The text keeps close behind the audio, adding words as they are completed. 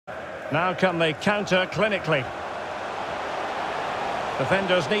Now can they counter clinically?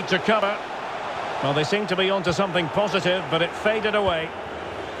 Defenders need to cover. Well, they seem to be onto something positive, but it faded away.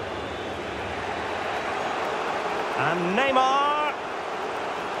 And Neymar.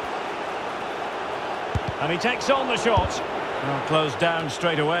 And he takes on the shot. Well, closed down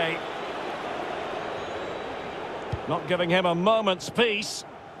straight away. Not giving him a moment's peace.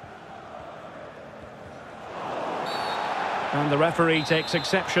 And the referee takes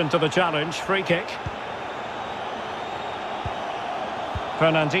exception to the challenge. Free kick.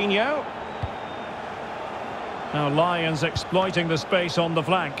 Fernandinho. Now Lions exploiting the space on the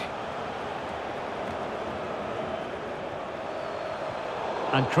flank.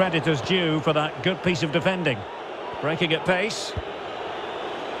 And credit is due for that good piece of defending. Breaking at pace.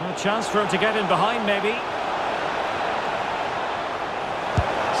 A chance for him to get in behind, maybe.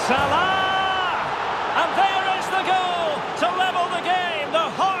 Salah! And there is the goal to level the game. The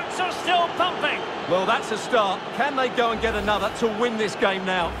hearts are still pumping. Well, that's a start. Can they go and get another to win this game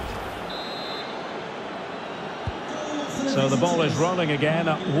now? So the ball is rolling again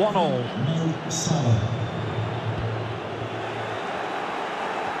at 1-1.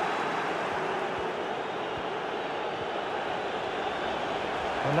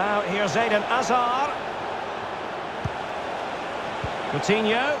 And now here's Eden Hazard.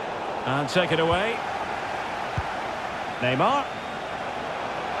 Coutinho. And take it away. Neymar.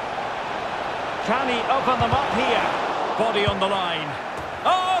 Can he open them up here? Body on the line.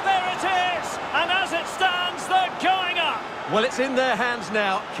 Oh, there it is! And as it stands, they're going up! Well, it's in their hands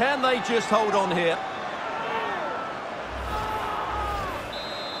now. Can they just hold on here?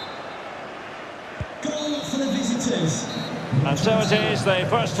 Goal for the visitors. And so it is, the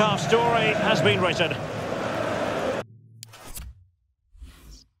first half story has been written.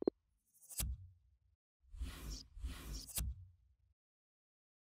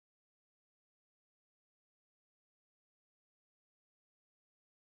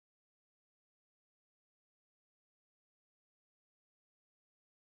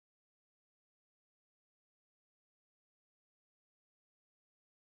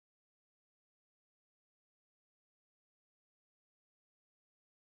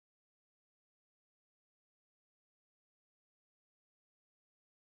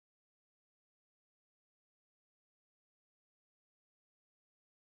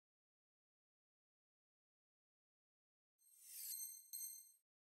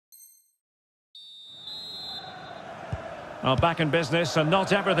 Well, back in business, and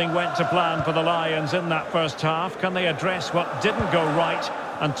not everything went to plan for the Lions in that first half. Can they address what didn't go right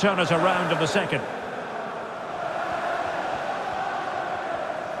and turn it around in the second?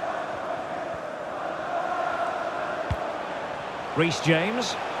 Reece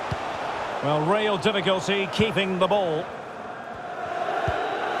James. Well, real difficulty keeping the ball.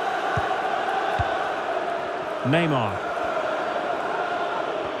 Neymar.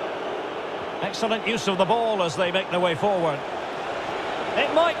 Excellent use of the ball as they make their way forward.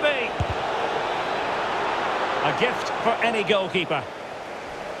 It might be a gift for any goalkeeper.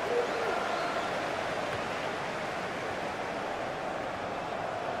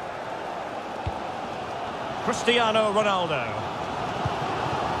 Cristiano Ronaldo.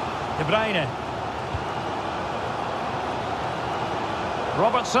 De Bruyne.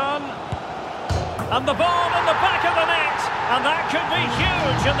 Robertson. And the ball in the back of the net. And that could be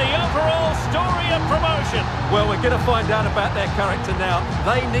huge in the overall story of promotion. Well, we're going to find out about their character now.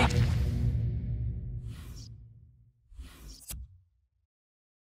 They need...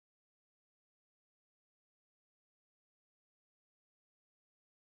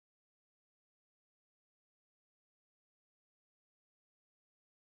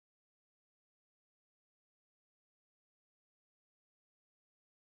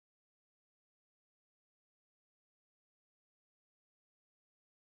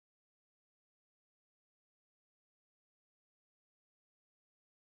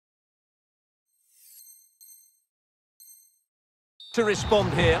 to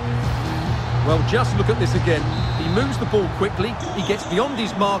respond here. Well, just look at this again. He moves the ball quickly, he gets beyond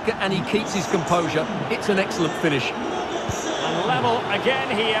his marker and he keeps his composure. It's an excellent finish. And level again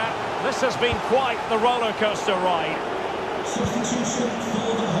here. This has been quite the roller coaster ride. Substitution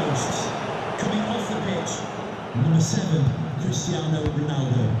for the hosts. Coming off the pitch, number 7, Cristiano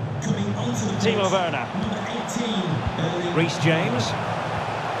Ronaldo. Coming onto the pitch, Timo Werner. number 18, Reece James.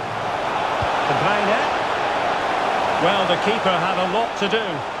 De Bruyne. Well, the keeper had a lot to do.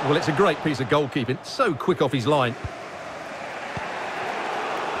 Well, it's a great piece of goalkeeping. So quick off his line.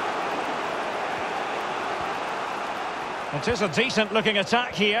 It is a decent-looking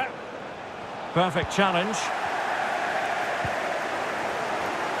attack here. Perfect challenge.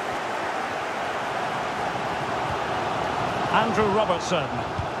 Andrew Robertson.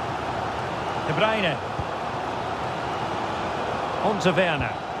 De Bruyne. On to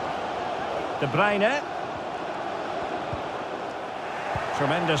Werner. De Bruyne.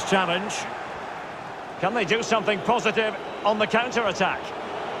 Tremendous challenge. Can they do something positive on the counter-attack?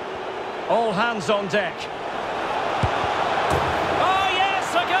 All hands on deck. Oh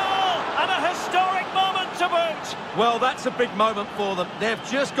yes, a goal! And a historic moment to boot! Well, that's a big moment for them. They've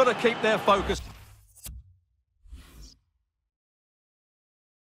just got to keep their focus.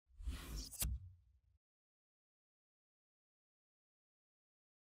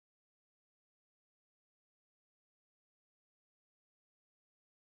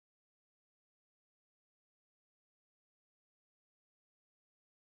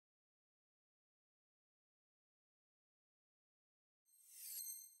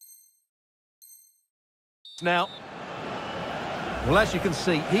 Now, well, as you can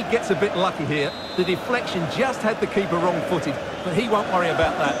see, he gets a bit lucky here. The deflection just had the keeper wrong-footed, but he won't worry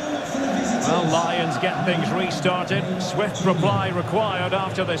about that. Well, Lions get things restarted. Swift reply required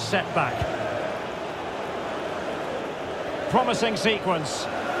after this setback. Promising sequence.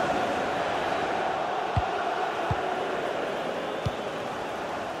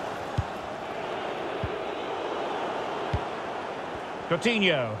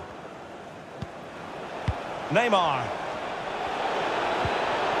 Coutinho. Neymar.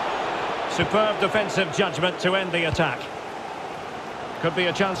 Superb defensive judgment to end the attack. Could be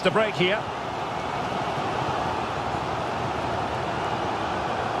a chance to break here.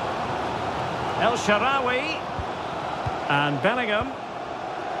 El Shaarawy. And Bellingham.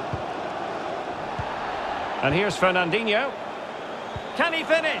 And here's Fernandinho. Can he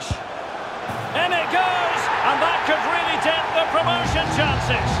finish? And it goes! And that could really dent the promotion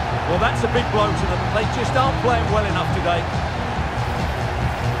chances. Well, that's a big blow to them. They just aren't playing well enough today.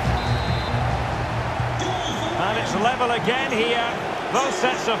 And it's level again here. Both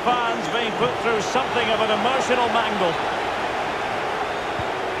sets of fans being put through something of an emotional mangle.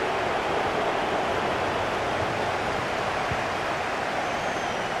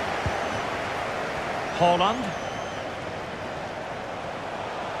 Haaland.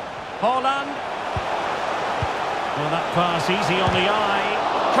 Haaland. Well, that pass easy on the eye.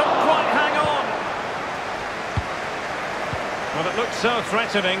 Couldn't quite hang on. Well, it looked so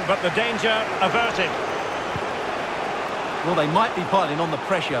threatening, but the danger averted. Well, they might be piling on the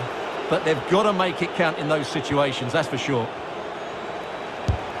pressure, but they've got to make it count in those situations, that's for sure.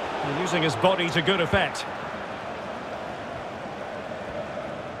 And using his body to good effect.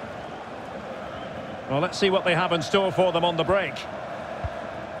 Well, let's see what they have in store for them on the break.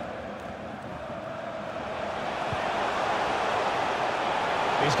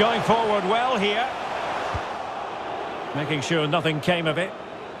 He's going forward well here. Making sure nothing came of it.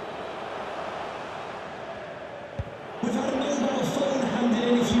 We've had a mobile phone handed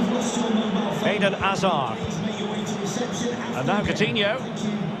in if you've lost your mobile phone. Eden Hazard. Please make your way to reception. And now Coutinho.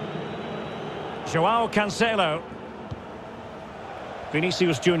 Joao Cancelo.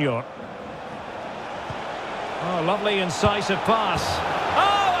 Vinicius Junior. Oh, lovely incisive pass.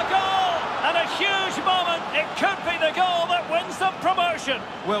 Oh, a goal! And a huge moment. It could be the goal that wins them promotion.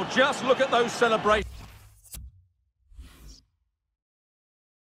 Well, just look at those celebrations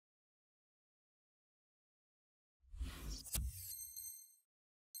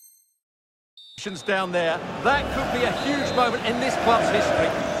down there. That could be a huge moment in this club's history.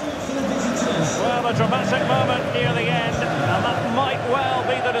 Well, a dramatic moment near the end, and that might well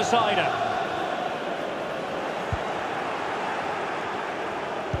be the decider.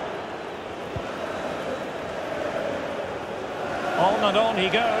 On and on he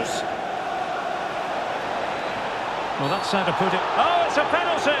goes. Well, that's how to put it. Oh, it's a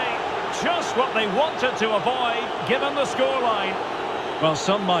penalty! Just what they wanted to avoid, given the scoreline. Well,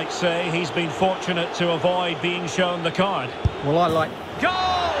 some might say he's been fortunate to avoid being shown the card. Well, I like...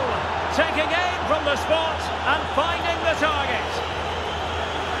 Goal! Taking aim from the spot and finding the target.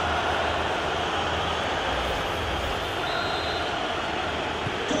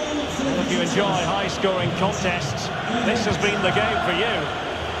 Well, if you enjoy high-scoring contests, this has been the game for you.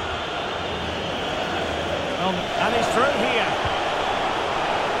 And he's through here.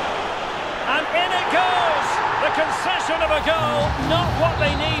 And in it goes! The concession of a goal, not what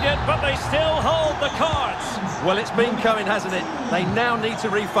they needed, but they still hold the cards. Well, it's been coming, hasn't it? They now need to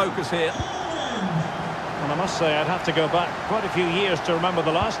refocus here. And I must say, I'd have to go back quite a few years to remember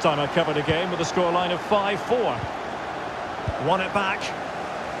the last time I covered a game with a scoreline of 5-4. Won it back.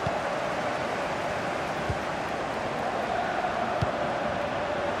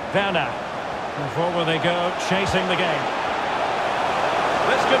 Werner. And forward they go, chasing the game.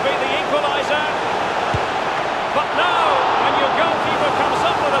 This could be the equaliser. But no,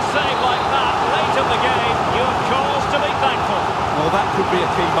 save like that late in the game, you have cause to be thankful. Well, that could be a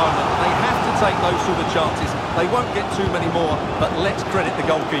key moment. They have to take those sort of chances. They won't get too many more, but let's credit the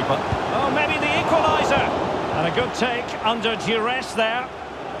goalkeeper. Oh, maybe the equaliser. And a good take under duress there.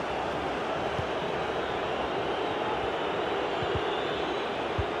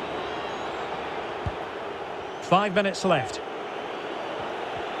 Five minutes left.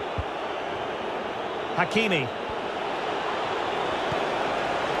 Hakimi.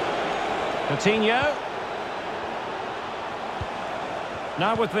 Coutinho.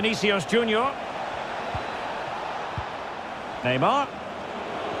 Now with Vinicius Junior. Neymar.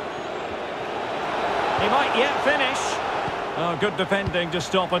 He might yet finish. Oh, good defending to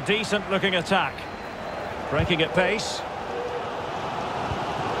stop a decent-looking attack. Breaking at pace.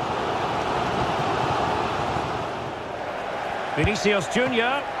 Vinicius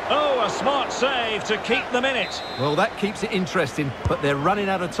Junior. Oh, a smart save to keep them in it. Well, that keeps it interesting, but they're running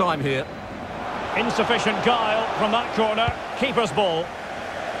out of time here. Insufficient guile from that corner. Keeper's ball.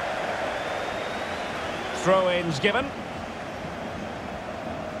 Throw-ins given.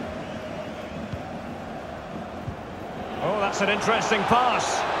 Oh, that's an interesting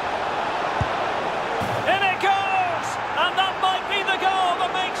pass. In it goes! And that might be the goal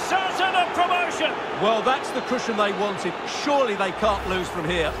that makes certain of promotion. Well, that's the cushion they wanted. Surely they can't lose from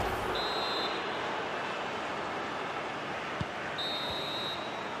here.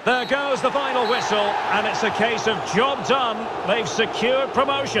 There goes the final whistle, and it's a case of job done. They've secured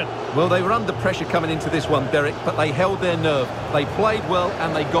promotion. Well, they were under pressure coming into this one, Derek, but they held their nerve. They played well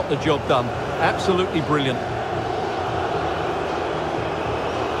and they got the job done. Absolutely brilliant.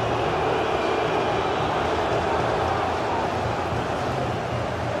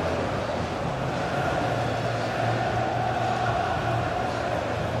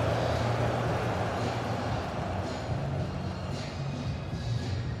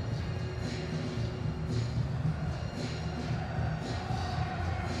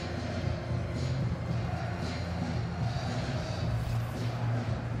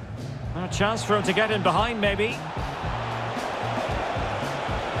 A chance for him to get in behind, maybe.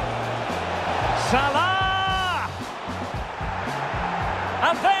 Salah!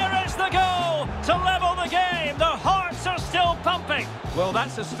 And there is the goal to level the game. The hearts are still pumping. Well,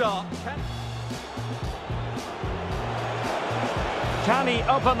 that's a start. Can he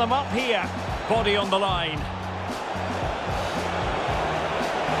open them up here? Body on the line.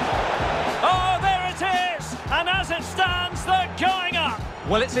 Oh, there it is! And as it stands, they're going up.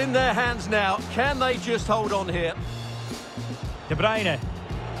 Well, it's in their hands now. Can they just hold on here? De Bruyne.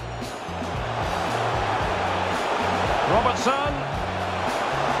 Robertson.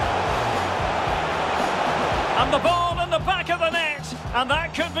 And the ball in the back of the net. And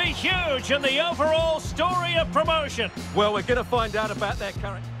that could be huge in the overall story of promotion. Well, we're going to find out about their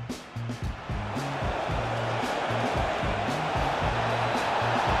current...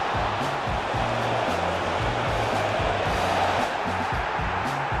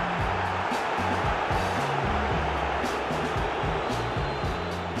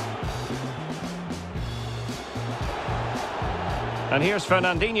 And here's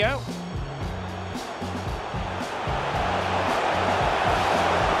Fernandinho.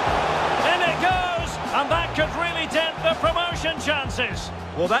 In it goes! And that could really dent the promotion chances.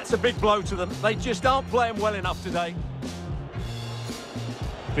 Well, that's a big blow to them. They just aren't playing well enough today.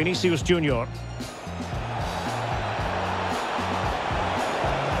 Vinicius Junior.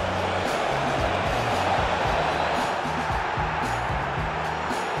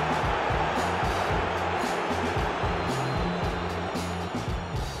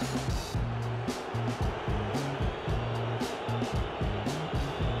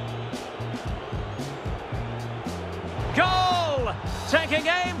 Goal! Taking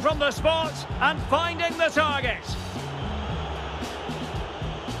aim from the spot and finding the target.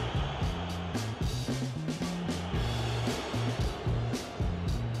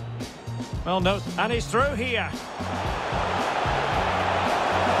 Well, no, and he's through here.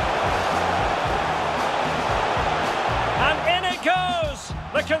 And in it goes!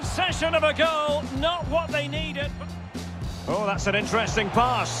 The concession of a goal, not what they needed. Oh, that's an interesting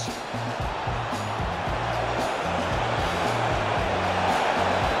pass.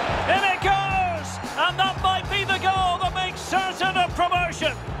 And that might be the goal that makes certain of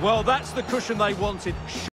promotion. Well, that's the cushion they wanted.